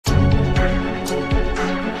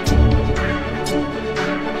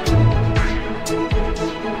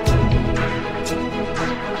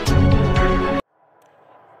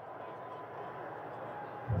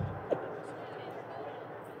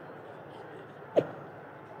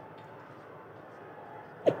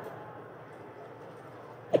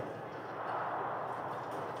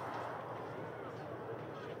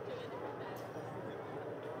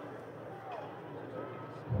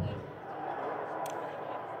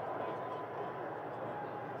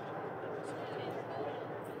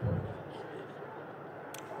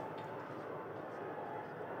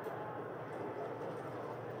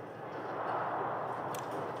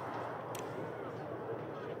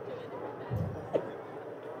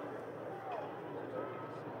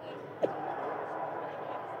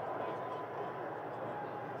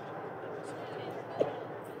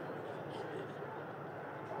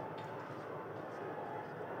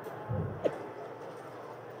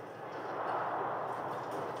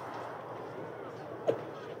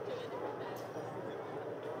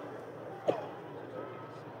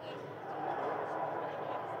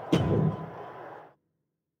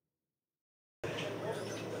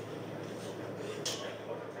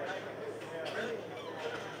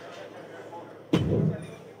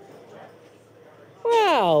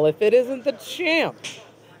hell if it isn't the champ?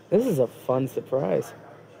 This is a fun surprise.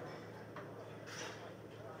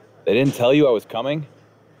 They didn't tell you I was coming?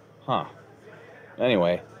 Huh.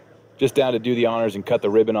 Anyway, just down to do the honors and cut the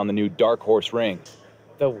ribbon on the new Dark Horse ring.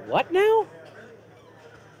 The what now?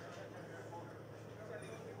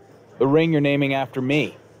 The ring you're naming after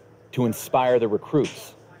me, to inspire the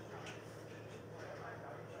recruits.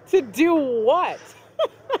 To do what?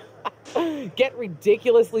 Get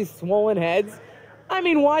ridiculously swollen heads? I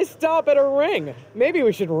mean, why stop at a ring? Maybe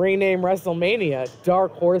we should rename WrestleMania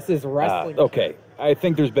Dark Horses Wrestling. Okay, I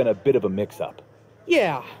think there's been a bit of a mix-up.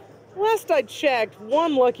 Yeah. Last I checked,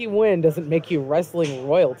 one lucky win doesn't make you wrestling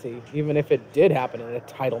royalty, even if it did happen in a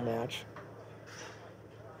title match.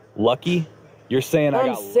 Lucky? You're saying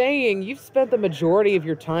I'm saying you've spent the majority of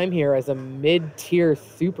your time here as a mid-tier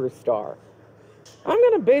superstar. I'm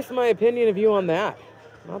gonna base my opinion of you on that,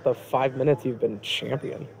 not the 5 minutes you've been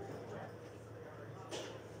champion.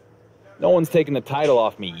 No one's taken the title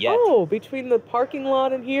off me yet. Oh, between the parking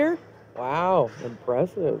lot and here? Wow,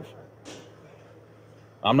 impressive.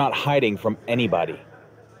 I'm not hiding from anybody.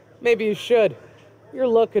 Maybe you should. Your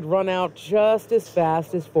luck could run out just as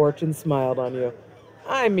fast as fortune smiled on you.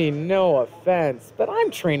 I mean, no offense, but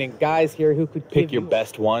I'm training guys here who could pick your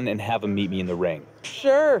best one and have them meet me in the ring.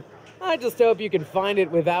 Sure. I just hope you can find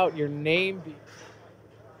it without your name being...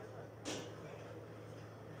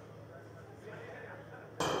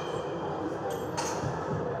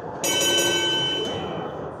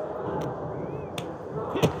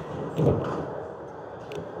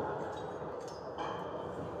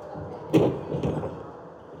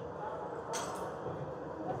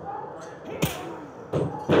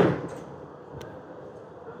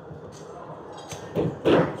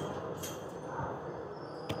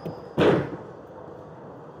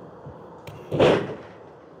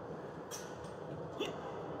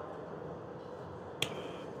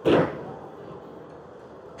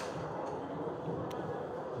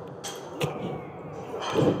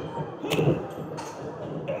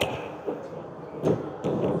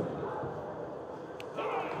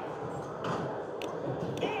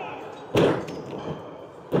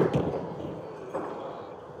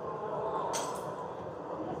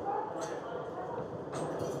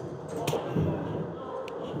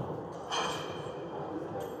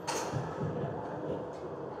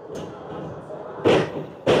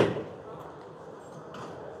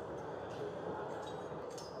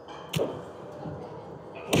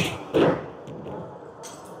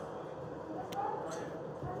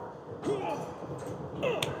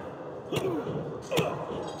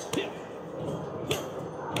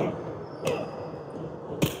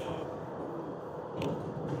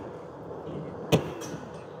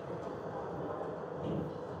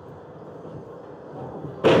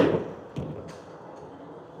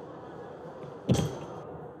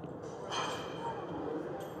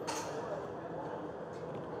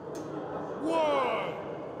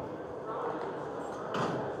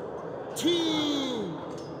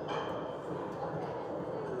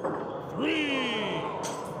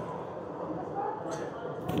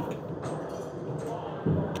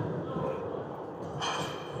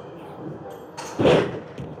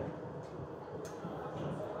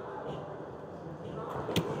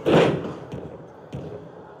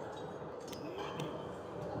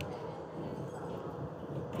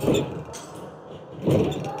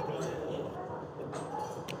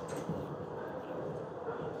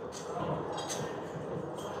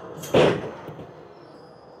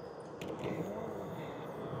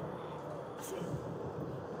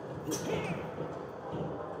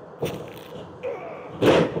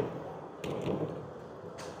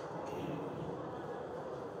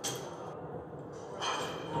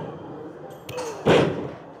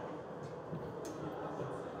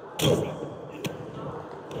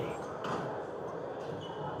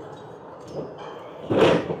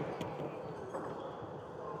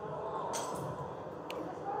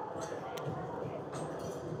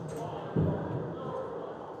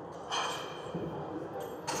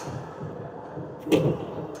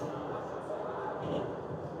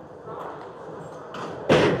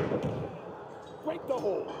 Break the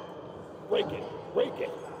hole. Break it. Break it.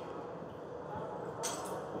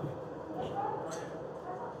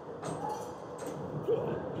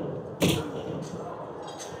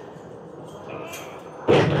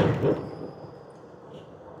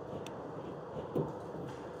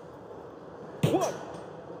 One,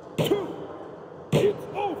 two, it's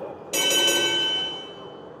over.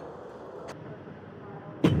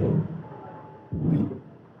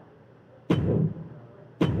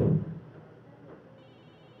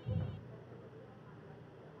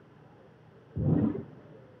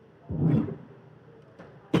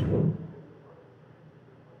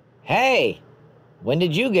 Hey, when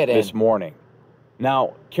did you get in? This morning.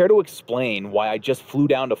 Now, care to explain why I just flew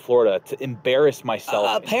down to Florida to embarrass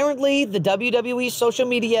myself? Apparently, the WWE social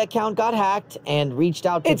media account got hacked and reached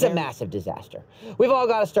out to... It's a massive disaster. We've all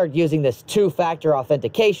got to start using this two-factor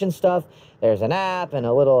authentication stuff. There's an app and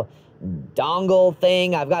a little dongle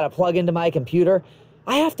thing I've got to plug into my computer.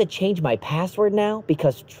 I have to change my password now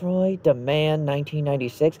because Troy Demand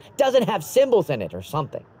 1996 doesn't have symbols in it or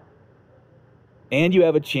something. And you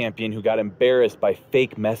have a champion who got embarrassed by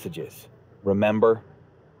fake messages. Remember?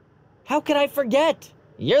 How could I forget?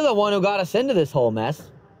 You're the one who got us into this whole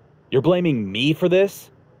mess. You're blaming me for this?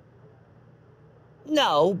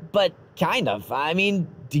 No, but kind of. I mean,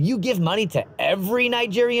 do you give money to every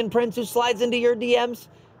Nigerian prince who slides into your DMs?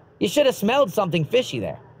 You should have smelled something fishy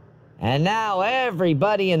there. And now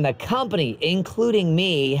everybody in the company, including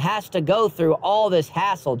me, has to go through all this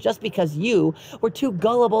hassle just because you were too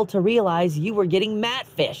gullible to realize you were getting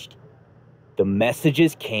mat-fished. The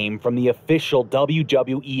messages came from the official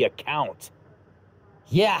WWE account.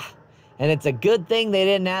 Yeah, and it's a good thing they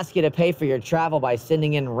didn't ask you to pay for your travel by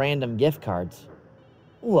sending in random gift cards.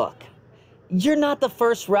 Look, you're not the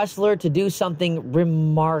first wrestler to do something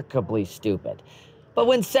remarkably stupid. But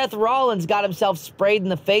when Seth Rollins got himself sprayed in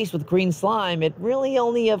the face with green slime, it really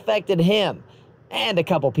only affected him and a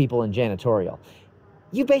couple people in janitorial.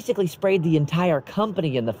 You basically sprayed the entire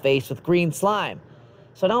company in the face with green slime.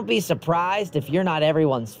 So don't be surprised if you're not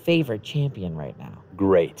everyone's favorite champion right now.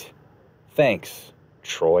 Great. Thanks,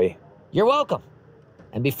 Troy. You're welcome.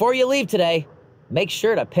 And before you leave today, make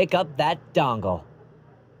sure to pick up that dongle.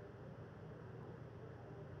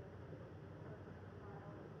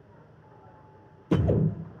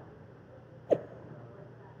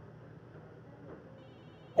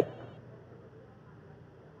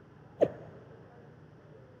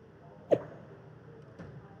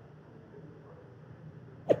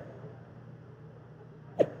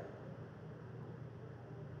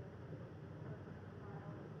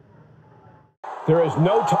 There is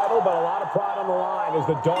no title, but a lot of pride on the line as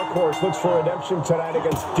the Dark Horse looks for redemption tonight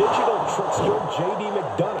against digital trickster J.D.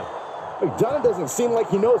 McDonough. McDonough doesn't seem like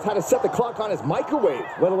he knows how to set the clock on his microwave,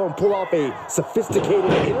 let alone pull off a sophisticated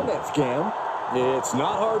internet scam. It's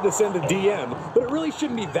not hard to send a DM, but it really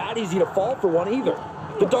shouldn't be that easy to fall for one either.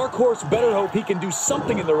 The Dark Horse better hope he can do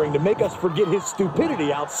something in the ring to make us forget his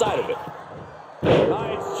stupidity outside of it.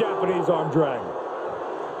 Nice Japanese arm drag.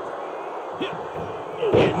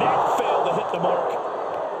 And that failed to hit the mark.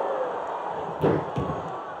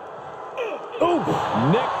 Oh,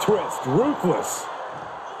 neck twist, ruthless.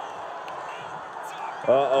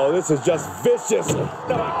 Uh-oh, this is just vicious. No,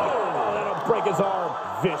 that'll break his arm.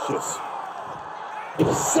 Vicious.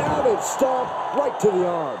 Savage stomp right to the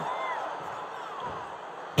arm.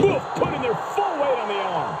 Oof, putting their full weight on the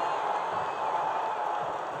arm.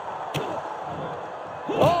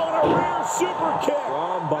 Oh, and a rear super kick.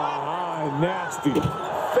 From behind, nasty.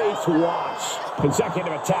 Face wash.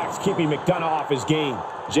 Consecutive attacks keeping McDonough off his game.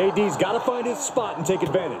 JD's got to find his spot and take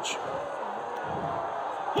advantage.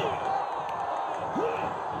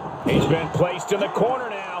 He's been placed in the corner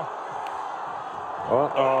now.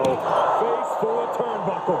 Uh-oh. Face full of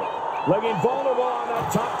turnbuckle. Looking vulnerable on that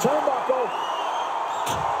top turnbuckle.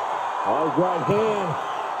 Hard right hand.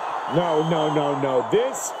 No.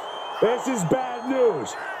 This is bad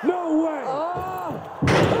news. No way.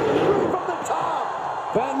 From the top.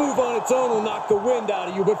 That move on its own will knock the wind out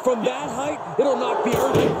of you, but from that height, it'll knock the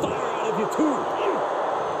earth and fire out of you, too.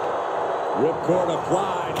 Ripcord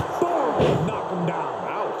applied. Boom. Knock him down.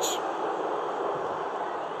 Ouch.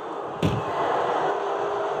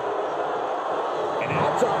 An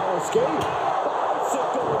agile escape.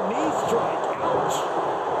 Bicycle knee strike. Ouch.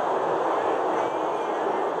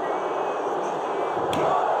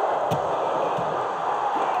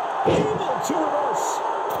 Able to reverse.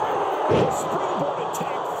 The springboard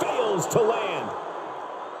attack fails to land.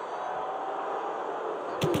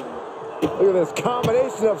 Look at this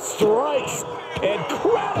combination of strikes.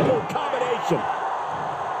 Incredible combination.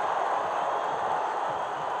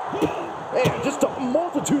 Man, just a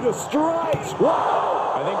multitude of strikes.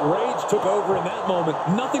 Wow. I think rage took over in that moment.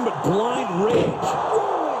 Nothing but blind rage.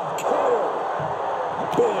 Rolling KO.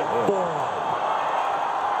 Big boy.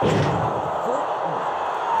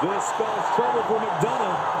 This spells trouble for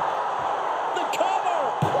McDonough. The cover.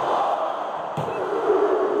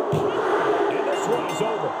 And this one is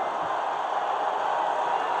over.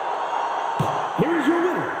 Here's your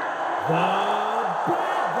winner, the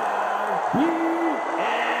Bad Guy,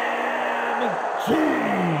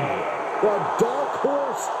 The Dark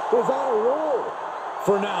Horse is on a roll.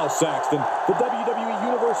 For now, Saxton, the WWE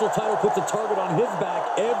Universal title puts a target on his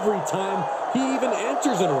back every time he even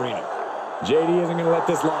enters an arena. JD isn't going to let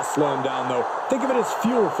this loss slow him down, though. Think of it as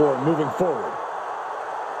fuel for him moving forward.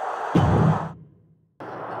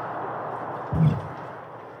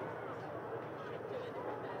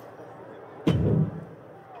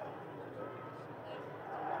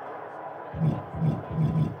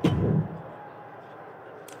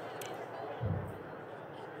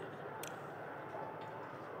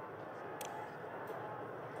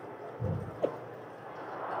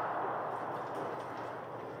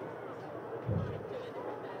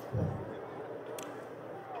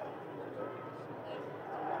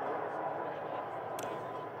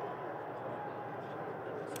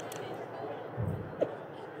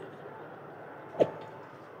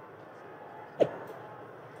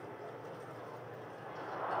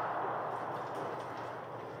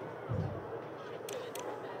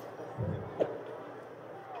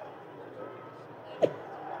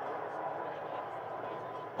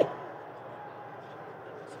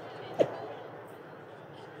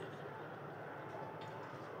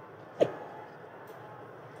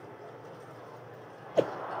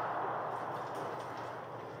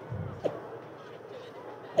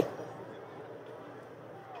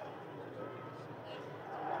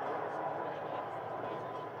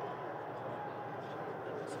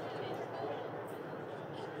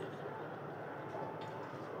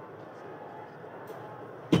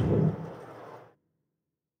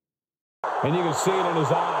 And you can see it in his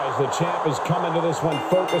eyes. The champ has come into this one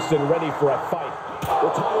focused and ready for a fight. The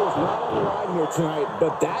title is not on the line here tonight,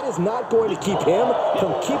 but that is not going to keep him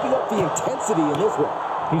from keeping up the intensity in this one.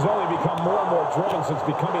 He's only become more and more driven since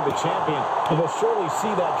becoming the champion, and we'll surely see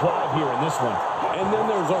that drive here in this one. And then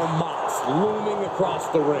there's OMOS looming across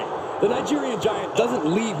the ring. The Nigerian Giant doesn't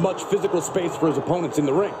leave much physical space for his opponents in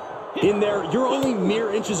the ring. In there, you're only mere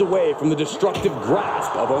inches away from the destructive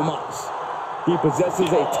grasp of OMOS. He possesses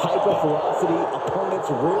a type of ferocity opponents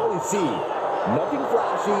rarely see. Nothing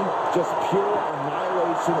flashy, just pure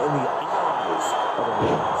annihilation in the eyes of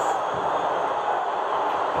OMOS.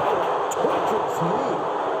 Treacherous knee.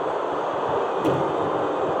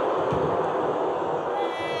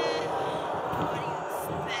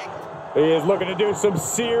 He is looking to do some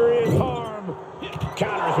serious harm.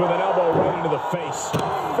 Counters with an elbow right into the face.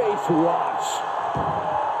 Face wash.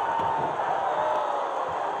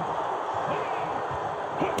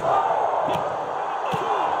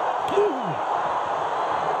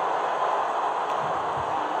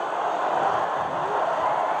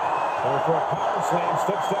 Going for a power slam,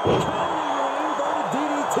 steps down. Inverted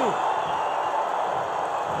DDT.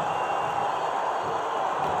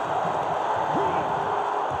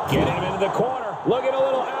 Getting him into the corner. Looking a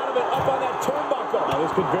little out of it, up on that turnbuckle. Now,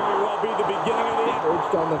 this could very well be the beginning of the end.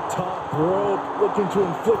 Perched on the top rope, looking to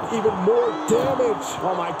inflict even more damage.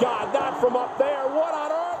 Oh, my God, not from up there. What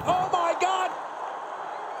on earth? Oh, my God.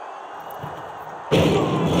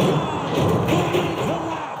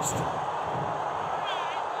 Collapsed.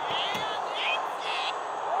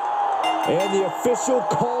 And the official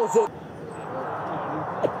calls it.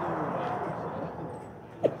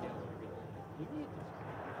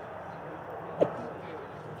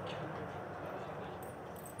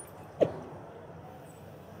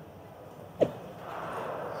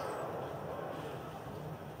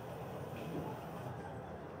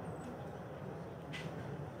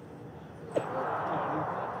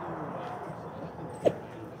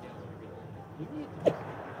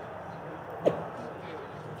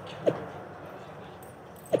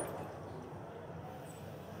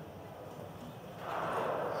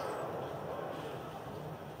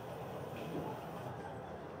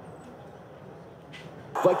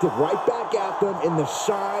 Reflected right back at them in the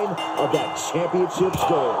shine of that championship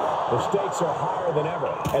gold. The stakes are higher than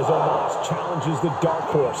ever as OMOS challenges the dark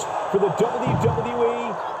horse for the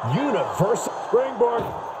WWE Universal Springboard.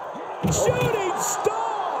 Shooting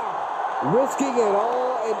star! Risking it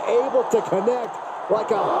all and able to connect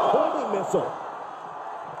like a homing missile.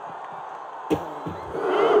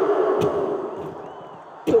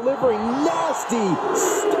 Delivering nasty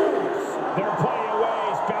stunts. They're playing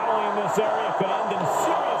ways, battling in this area could end in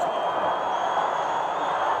serious harm.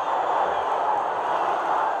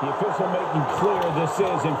 The official making clear this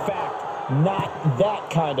is, in fact, not that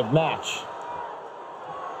kind of match.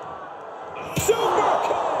 Super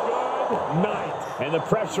kick! Good night. And the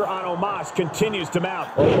pressure on OMOS continues to mount.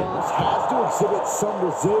 OMOS has to exhibit some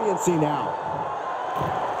resiliency now.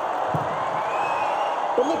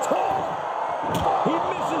 From the top. He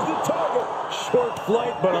misses the target. Short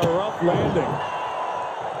flight, but a rough landing.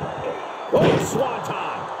 Oh,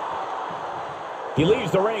 swanton. He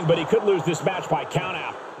leaves the ring, but he could lose this match by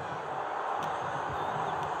countout.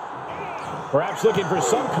 Perhaps looking for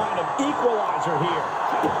some kind of equalizer here.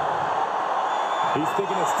 He's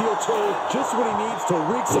thinking a steel chair just what he needs to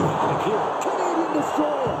wreak some havoc here. Canadian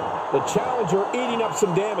Destroyer. The challenger eating up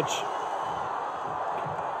some damage.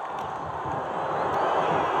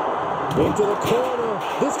 Into the corner.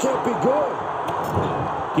 This can't be good.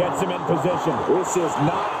 Gets him in position. This is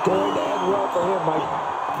not going to end well for him, Mike.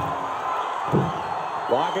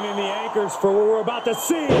 Locking in the anchors for what we're about to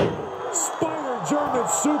see. Spider German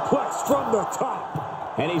suplex from the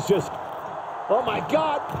top. And he's just, oh my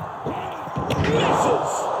God.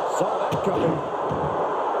 Misses. Saw that coming.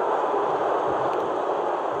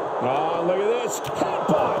 Oh, look at this.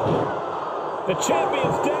 Headbutt. The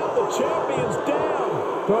champion's down. The champion's down.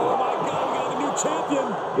 Oh my God, we got a new champion.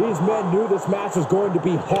 These men knew this match was going to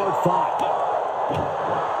be hard fought.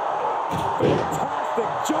 Fantastic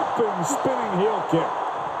jumping, spinning heel kick.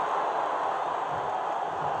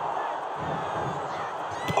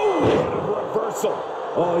 Oh, what a reversal.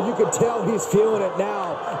 Oh, you can tell he's feeling it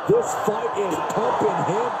now. This fight is pumping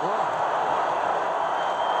him up.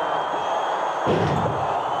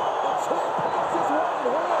 The champ has his right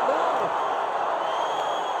hand now.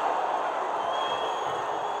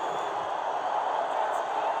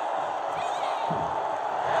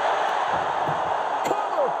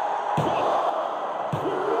 Cover.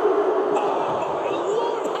 Oh, my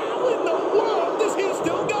Lord, how in the world is he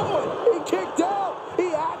still going? He kicked out. He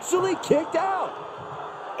actually kicked out.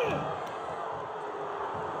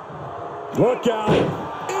 Look out.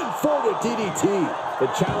 Inverted DDT. The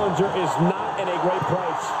challenger is not in a great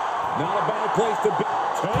place. Not a bad place to be.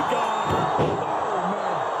 Take on. Oh,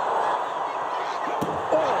 man.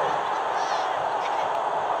 Oh.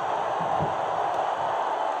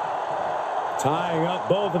 Tying up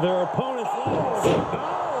both of their opponents' legs.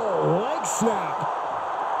 Oh, leg snap.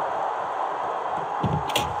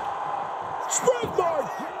 Springboard.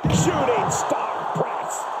 Shooting star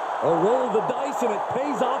press. A roll of the dice and it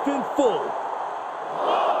pays off in full.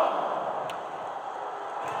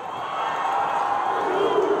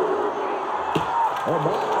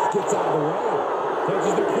 OMOS gets out of the way.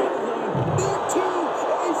 Catches the clothesline. Into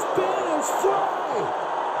a Spanish fly.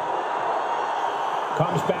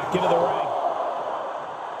 Comes back into the ring.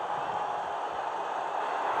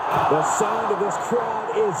 The sound of this crowd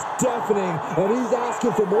is deafening, and he's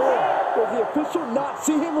asking for more. Does the official not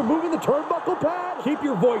see him removing the turnbuckle pad? Keep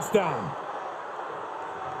your voice down.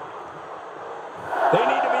 They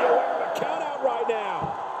need to be aware of a countout right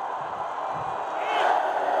now.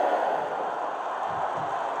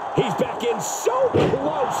 He's back in so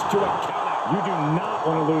close to a countout. You do not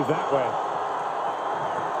want to lose that way.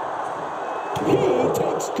 He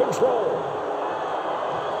takes control.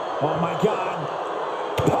 Oh my God.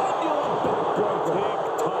 Pendulum backbreaker.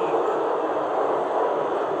 Tick-tock.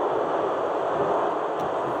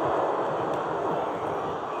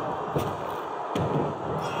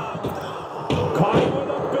 Caught him with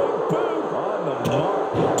a big boot. On the mark.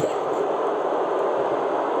 Kick.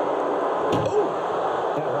 Ooh.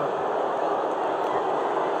 That hurt.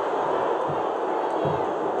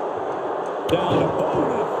 Down to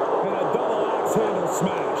bonus. And a double axe handle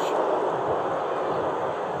smash.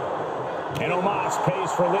 And OMOS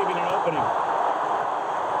pays for leaving an opening.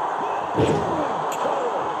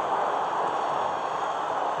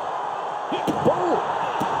 Boom.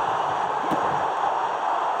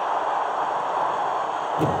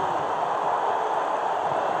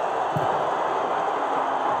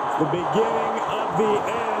 It's the beginning of the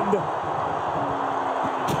end.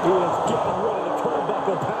 He is getting rid of the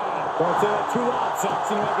turnbuckle pad. Don't say that too loud,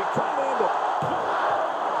 Saxon. You might get caught in it.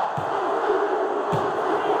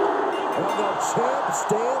 And the champ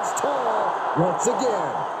stands tall once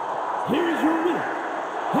again. Here's your winner,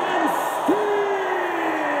 and still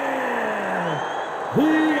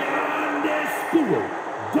the undisputed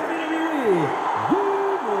WWE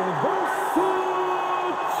Universal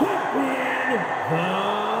Champion, the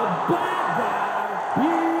bad guy,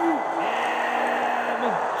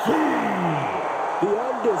 UMG. The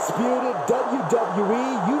undisputed WWE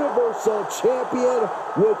Universal Champion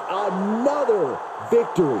with another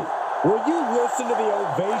victory. Will you listen to the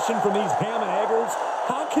ovation from these ham and eggers?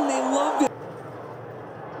 How can they love this?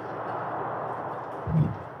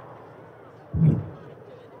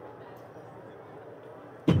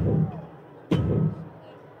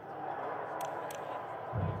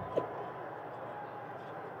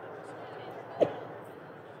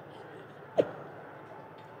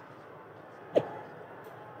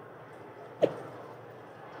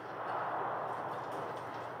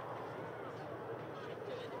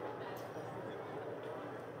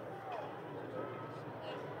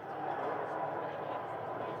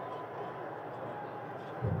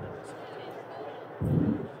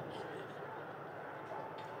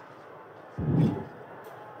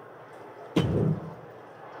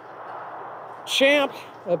 champ.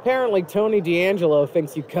 Apparently Tony D'Angelo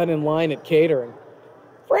thinks you cut in line at catering.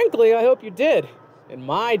 Frankly, I hope you did. In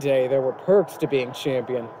my day, there were perks to being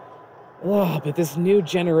champion. Ugh, but this new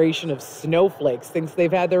generation of snowflakes thinks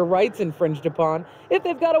they've had their rights infringed upon if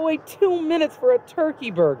they've got to wait 2 minutes for a turkey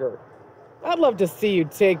burger. I'd love to see you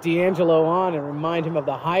take D'Angelo on and remind him of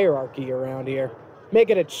the hierarchy around here. Make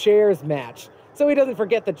it a chairs match, so he doesn't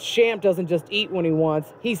forget the champ doesn't just eat when he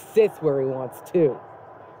wants, he sits where he wants too.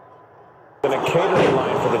 In a catering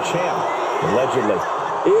line for the champ, allegedly.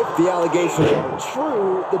 If the allegations are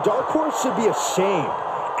true, the Dark Horse should be ashamed.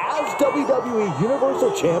 As WWE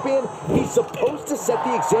Universal Champion, he's supposed to set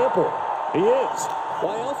the example. He is.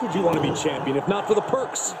 Why else would you want to be champion if not for the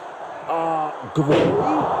perks? Glory,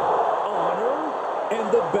 honor, And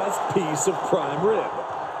the best piece of prime rib.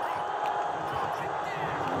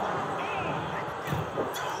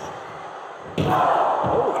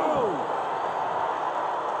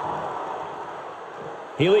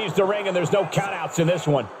 He leaves the ring, and there's no countouts in this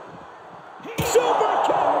one. super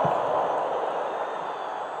kick!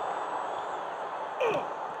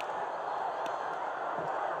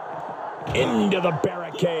 Into the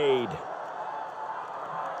barricade.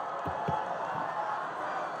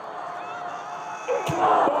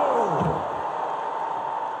 Boom.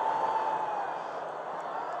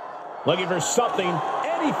 Looking for something,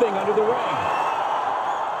 anything under the ring.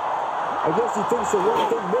 I guess he thinks the one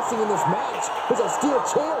thing missing in this match is a steel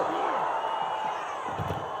chair.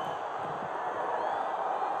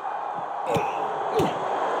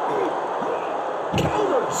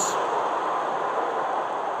 Counters.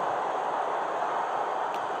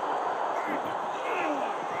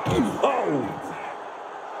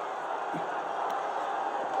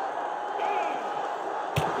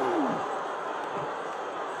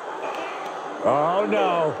 Oh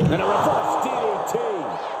no, and a reverse DDT.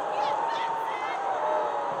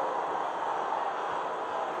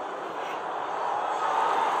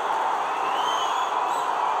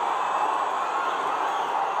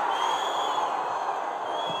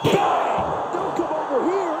 Don't come over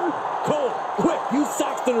here. Cole, quick, use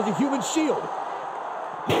Saxton as a human shield.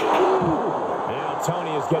 Now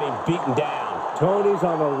Tony is getting beaten down. Tony's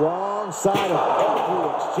on the wrong side of every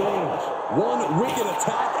exchange. One wicked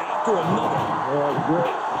attack after another. Oh,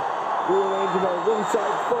 great. Rearranging our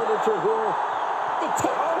ringside furniture here. The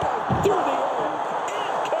tag through the air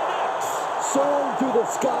and connects. Soaring through the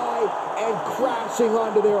sky and crashing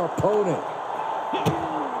onto their opponent.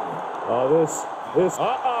 Oh, this.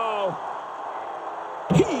 Uh-oh.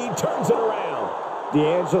 He turns it around.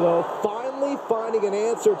 D'Angelo finally finding an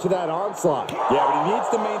answer to that onslaught. Yeah, but he needs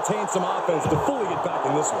to maintain some offense to fully get back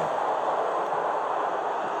in this one.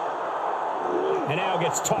 And now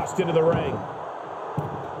gets tossed into the ring.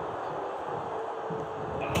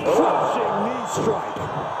 Crushing knee strike.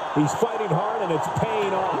 He's fighting hard and it's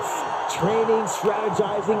paying off. Training,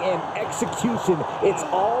 strategizing, and execution. It's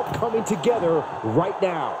all coming together right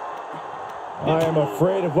now. I am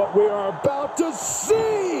afraid of what we are about to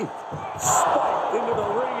see. Spiked into the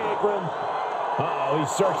ring apron. Uh-oh,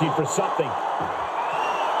 he's searching for something.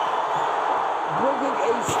 Bringing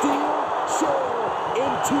a steel chair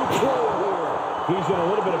into play here. He's in a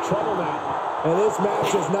little bit of trouble now. And this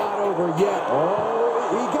match is not over yet. Oh,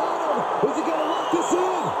 he got him. Is he going to lock this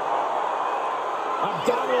in?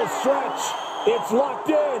 Abdominal stretch. It's locked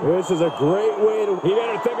in. This is a great way to... He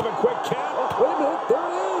better think of a quick count. Oh, wait a minute. There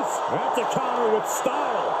it is. That's a counter with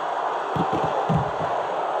style.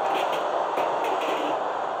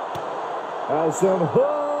 Has them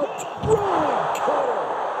hooked. Rolling cutter.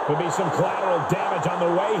 Could be some collateral damage on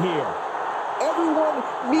the way here. Everyone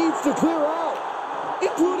needs to clear out,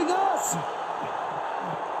 including us.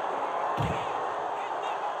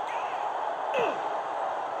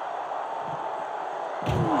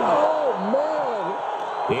 Oh, man.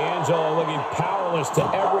 D'Angelo looking powerless to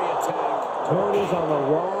every attack. Tony's on the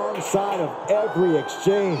wrong side of every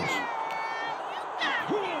exchange.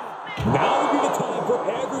 Now would be the time for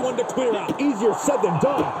everyone to clear out. Easier said than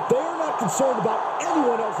done. They are not concerned about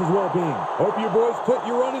anyone else's well-being. Hope you boys put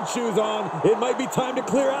your running shoes on. It might be time to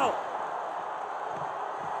clear out.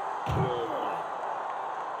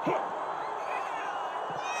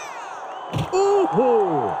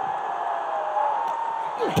 Ooh.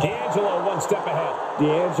 D'Angelo one step ahead.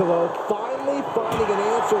 D'Angelo finally finding an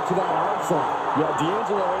answer to that onslaught. Yeah,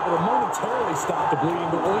 D'Angelo able to momentarily stop the bleeding,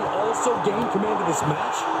 but will he also gain command of this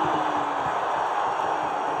match?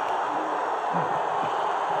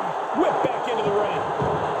 Whip back into the ring.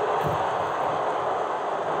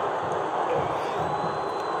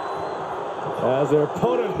 As their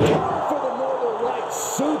opponent for the Northern Light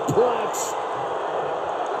suplex.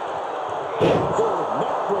 Oh,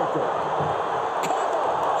 neckbreaker.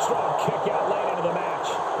 kick out late into the match.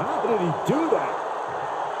 How did he do that?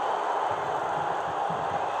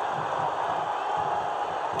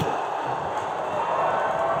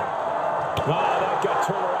 Oh, that got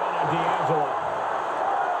turned around on D'Angelo.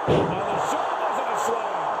 And the shoulders and a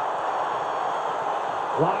slam.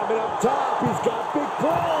 Climbing up top, he's got big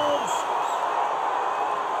plans.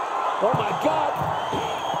 Oh my God.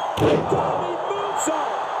 The dummy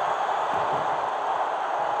moonsault.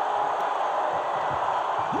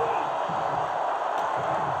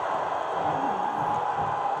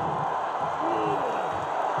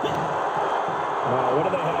 What do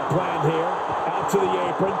they have planned here? Out to the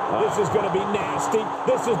apron. This is going to be nasty.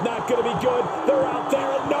 This is not going to be good. They're out there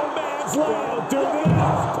in no man's land. Do this.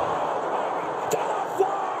 To the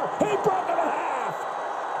floor. He broke him in half.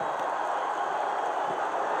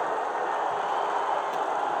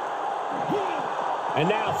 And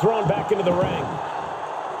now thrown back into the ring.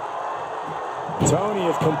 Tony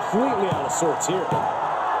is completely out of sorts here.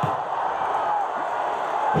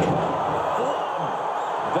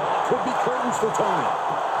 That could be curtains for Tony.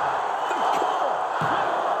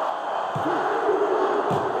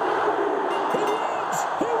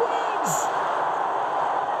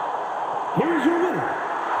 Here's your winner,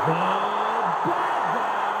 the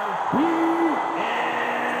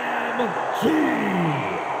BMG.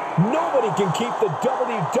 Nobody can keep the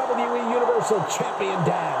WWE Universal Champion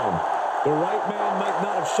down. The right man might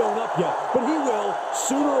not have shown up yet, but he will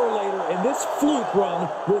sooner or later, and this fluke run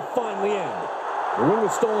will finally end. The ring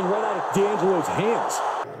was stolen right out of D'Angelo's hands.